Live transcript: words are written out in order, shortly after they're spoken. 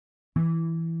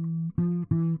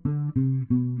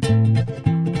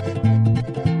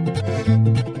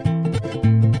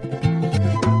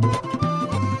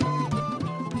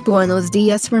Buenos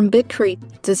dias from Big Creek.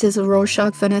 This is a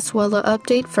Rorschach Venezuela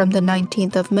update from the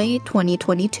 19th of May,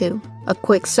 2022. A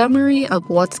quick summary of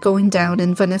what's going down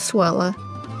in Venezuela.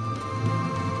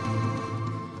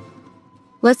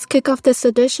 Let's kick off this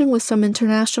edition with some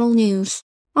international news.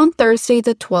 On Thursday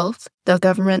the 12th, the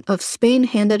government of Spain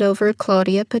handed over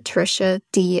Claudia Patricia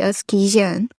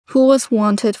Diaz-Guillén, who was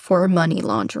wanted for money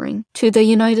laundering, to the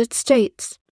United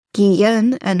States.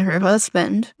 Guillén and her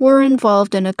husband were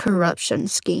involved in a corruption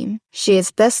scheme. She is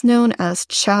best known as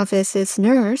Chávez's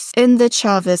nurse. In the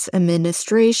Chávez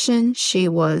administration, she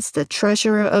was the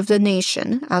treasurer of the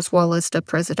nation, as well as the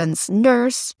president's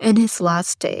nurse in his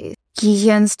last days.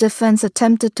 Guillén's defense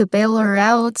attempted to bail her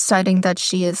out, citing that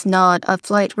she is not a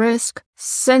flight risk,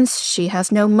 since she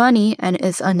has no money and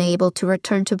is unable to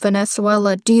return to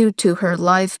Venezuela due to her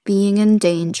life being in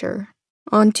danger.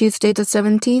 On Tuesday the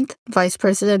 17th, Vice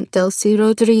President Delcy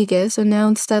Rodriguez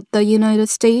announced that the United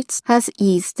States has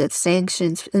eased its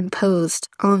sanctions imposed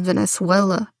on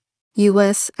Venezuela.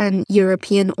 U.S. and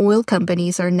European oil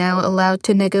companies are now allowed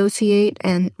to negotiate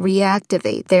and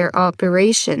reactivate their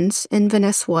operations in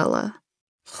Venezuela.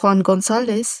 Juan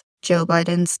González, Joe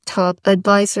Biden's top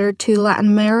advisor to Latin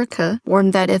America,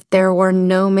 warned that if there were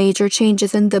no major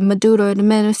changes in the Maduro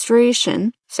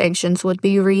administration, sanctions would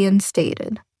be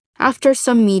reinstated. After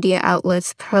some media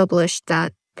outlets published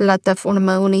that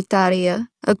Plataforma Unitaria,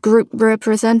 a group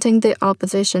representing the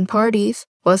opposition parties,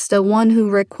 was the one who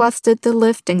requested the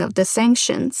lifting of the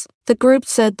sanctions, the group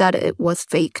said that it was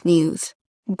fake news.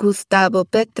 Gustavo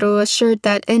Petro assured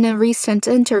that in a recent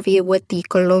interview with the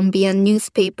Colombian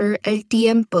newspaper El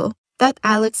Tiempo that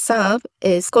Alex Saab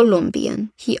is Colombian.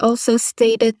 He also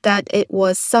stated that it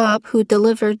was Saab who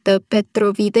delivered the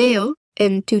Petro video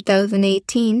in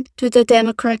 2018 to the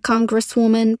Democrat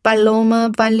Congresswoman Paloma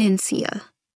Valencia.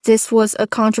 This was a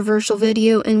controversial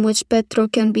video in which Petro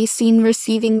can be seen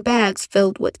receiving bags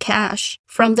filled with cash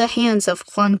from the hands of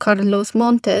Juan Carlos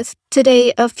Montes,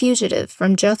 today a fugitive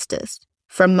from justice.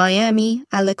 From Miami,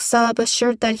 Alex Saab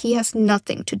assured that he has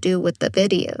nothing to do with the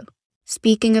video.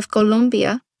 Speaking of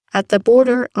Colombia, at the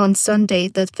border on Sunday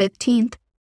the 15th,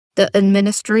 the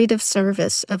Administrative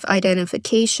Service of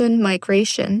Identification,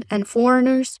 Migration, and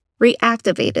Foreigners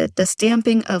reactivated the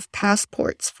stamping of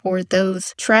passports for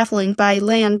those traveling by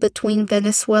land between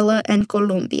Venezuela and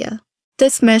Colombia.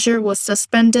 This measure was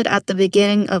suspended at the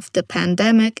beginning of the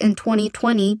pandemic in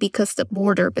 2020 because the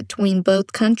border between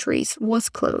both countries was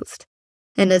closed.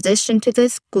 In addition to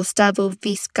this, Gustavo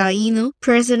Vizcaíno,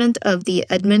 president of the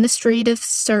Administrative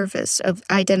Service of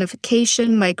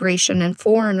Identification, Migration, and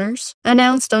Foreigners,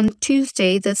 announced on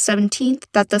Tuesday the 17th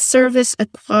that the service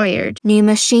acquired new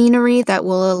machinery that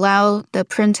will allow the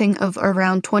printing of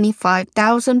around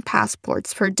 25,000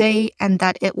 passports per day and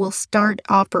that it will start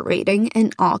operating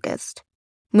in August.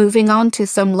 Moving on to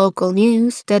some local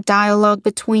news, the dialogue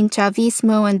between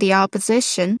Chavismo and the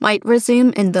opposition might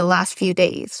resume in the last few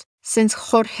days, since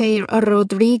Jorge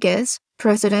Rodriguez,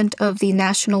 president of the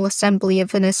National Assembly of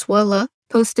Venezuela,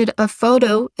 posted a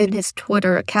photo in his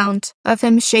Twitter account of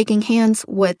him shaking hands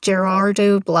with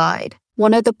Gerardo Blyde,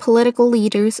 one of the political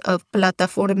leaders of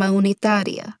Plataforma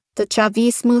Unitaria. The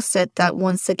Chavismo said that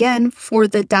once again, for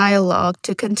the dialogue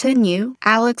to continue,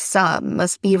 Alex Saab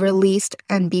must be released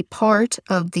and be part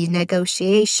of the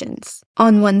negotiations.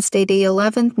 On Wednesday the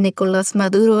 11th, Nicolas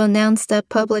Maduro announced that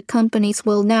public companies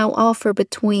will now offer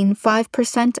between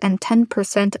 5% and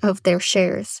 10% of their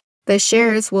shares. The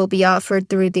shares will be offered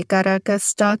through the Caracas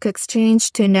Stock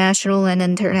Exchange to national and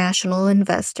international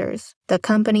investors. The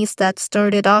companies that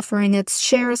started offering its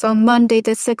shares on Monday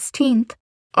the 16th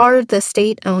are the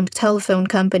state-owned telephone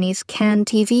companies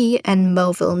CanTV and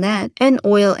Movilnet, and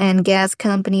oil and gas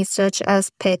companies such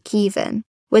as PetroEven.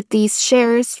 With these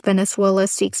shares, Venezuela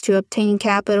seeks to obtain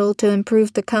capital to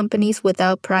improve the companies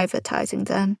without privatizing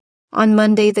them. On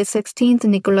Monday the 16th,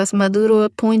 Nicolas Maduro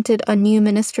appointed a new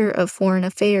Minister of Foreign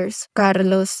Affairs,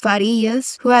 Carlos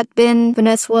Farías, who had been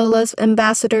Venezuela's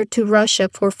ambassador to Russia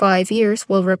for 5 years,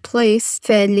 will replace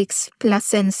Félix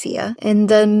Plasencia in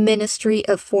the Ministry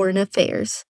of Foreign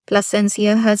Affairs.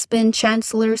 Plasencia has been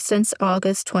chancellor since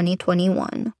August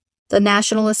 2021. The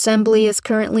National Assembly is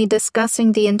currently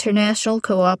discussing the International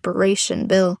Cooperation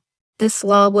Bill. This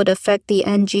law would affect the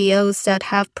NGOs that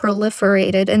have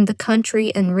proliferated in the country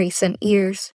in recent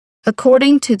years.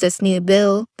 According to this new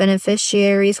bill,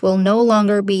 beneficiaries will no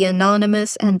longer be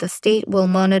anonymous and the state will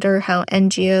monitor how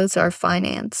NGOs are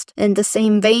financed. In the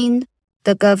same vein,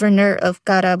 the governor of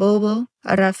Carabobo,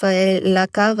 Rafael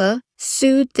Lacava,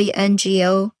 sued the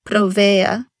NGO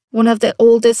Provea, one of the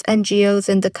oldest NGOs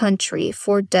in the country,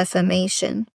 for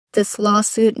defamation. This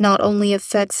lawsuit not only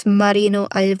affects Marino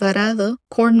Alvarado,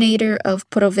 coordinator of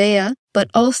Provea, but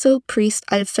also priest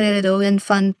Alfredo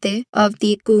Infante of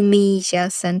the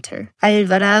Gumilla Center.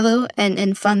 Alvarado and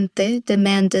Infante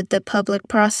demanded the public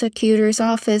prosecutor's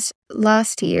office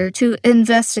last year to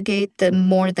investigate the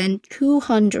more than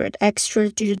 200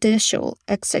 extrajudicial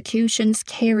executions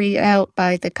carried out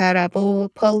by the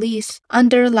Carabobo police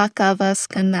under La Cava's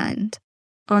command.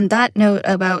 On that note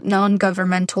about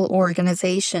non-governmental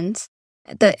organizations,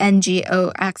 the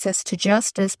NGO Access to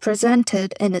Justice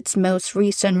presented in its most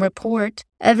recent report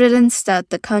evidence that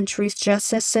the country's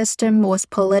justice system was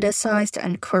politicized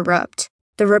and corrupt.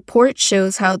 The report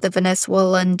shows how the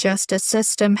Venezuelan justice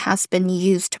system has been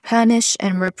used to punish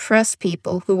and repress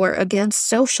people who were against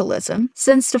socialism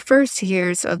since the first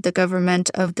years of the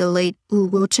government of the late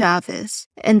Hugo Chavez.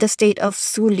 In the state of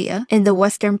Zulia, in the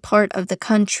western part of the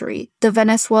country, the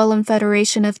Venezuelan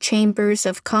Federation of Chambers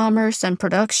of Commerce and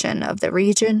Production of the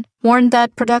region warned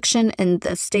that production in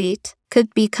the state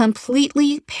could be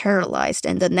completely paralyzed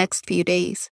in the next few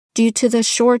days, due to the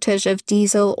shortage of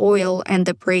diesel oil and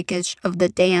the breakage of the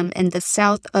dam in the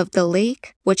south of the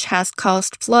lake, which has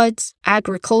caused floods.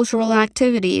 Agricultural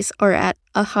activities are at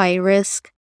a high risk.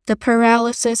 The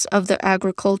paralysis of the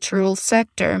agricultural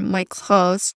sector might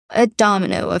cause a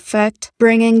domino effect,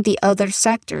 bringing the other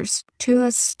sectors to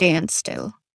a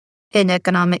standstill. In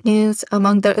economic news,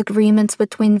 among the agreements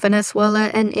between Venezuela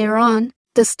and Iran,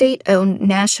 the state-owned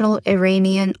National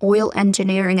Iranian Oil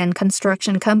Engineering and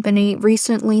Construction Company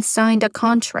recently signed a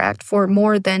contract for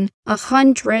more than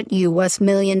 $100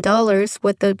 million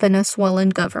with the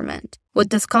Venezuelan government. With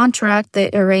this contract,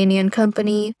 the Iranian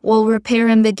company will repair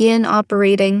and begin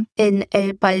operating in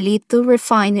El Palito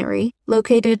refinery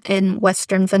located in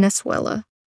western Venezuela.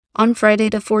 On Friday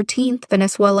the 14th,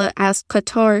 Venezuela asked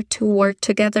Qatar to work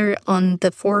together on the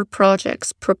 4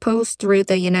 projects proposed through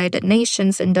the United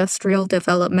Nations Industrial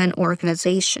Development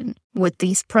Organization. With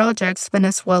these projects,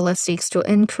 Venezuela seeks to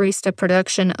increase the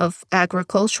production of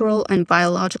agricultural and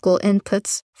biological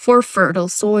inputs for fertile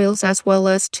soils, as well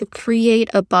as to create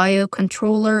a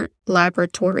biocontroller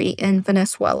laboratory in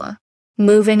Venezuela.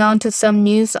 Moving on to some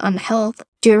news on health,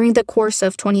 during the course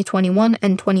of 2021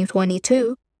 and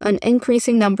 2022, an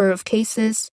increasing number of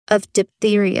cases of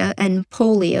diphtheria and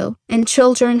polio in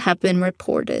children have been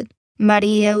reported.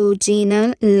 Maria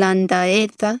Eugenia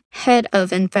Landaeta, head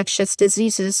of infectious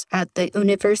diseases at the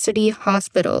University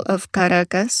Hospital of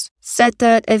Caracas, said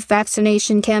that if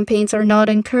vaccination campaigns are not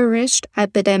encouraged,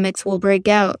 epidemics will break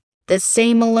out. The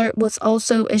same alert was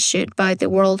also issued by the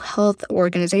World Health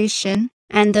Organization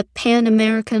and the Pan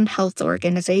American Health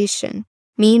Organization.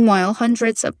 Meanwhile,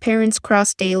 hundreds of parents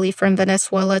cross daily from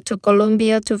Venezuela to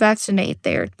Colombia to vaccinate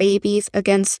their babies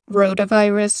against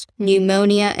rotavirus,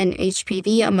 pneumonia, and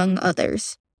HPV, among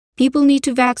others. People need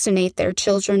to vaccinate their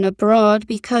children abroad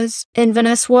because in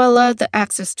Venezuela, the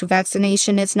access to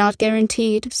vaccination is not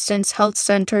guaranteed since health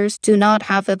centers do not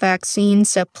have a vaccine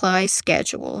supply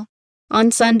schedule.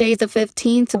 On Sunday the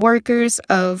 15th, workers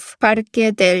of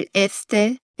Parque del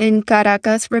Este in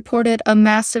Caracas reported a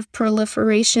massive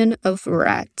proliferation of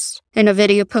rats. In a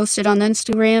video posted on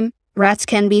Instagram, rats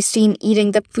can be seen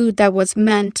eating the food that was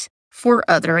meant for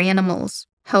other animals.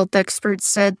 Health experts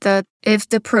said that if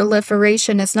the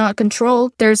proliferation is not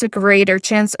controlled, there's a greater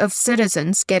chance of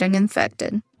citizens getting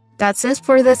infected. That's it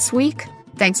for this week.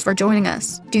 Thanks for joining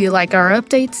us. Do you like our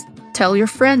updates? Tell your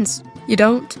friends. You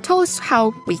don't? Tell us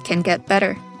how we can get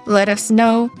better. Let us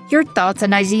know your thoughts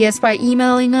and ideas by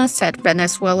emailing us at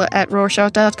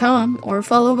venezuela@rorschach.com or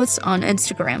follow us on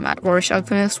Instagram at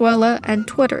RorschachVenezuela and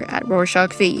Twitter at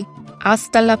RorschachV.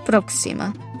 Hasta la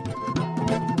próxima.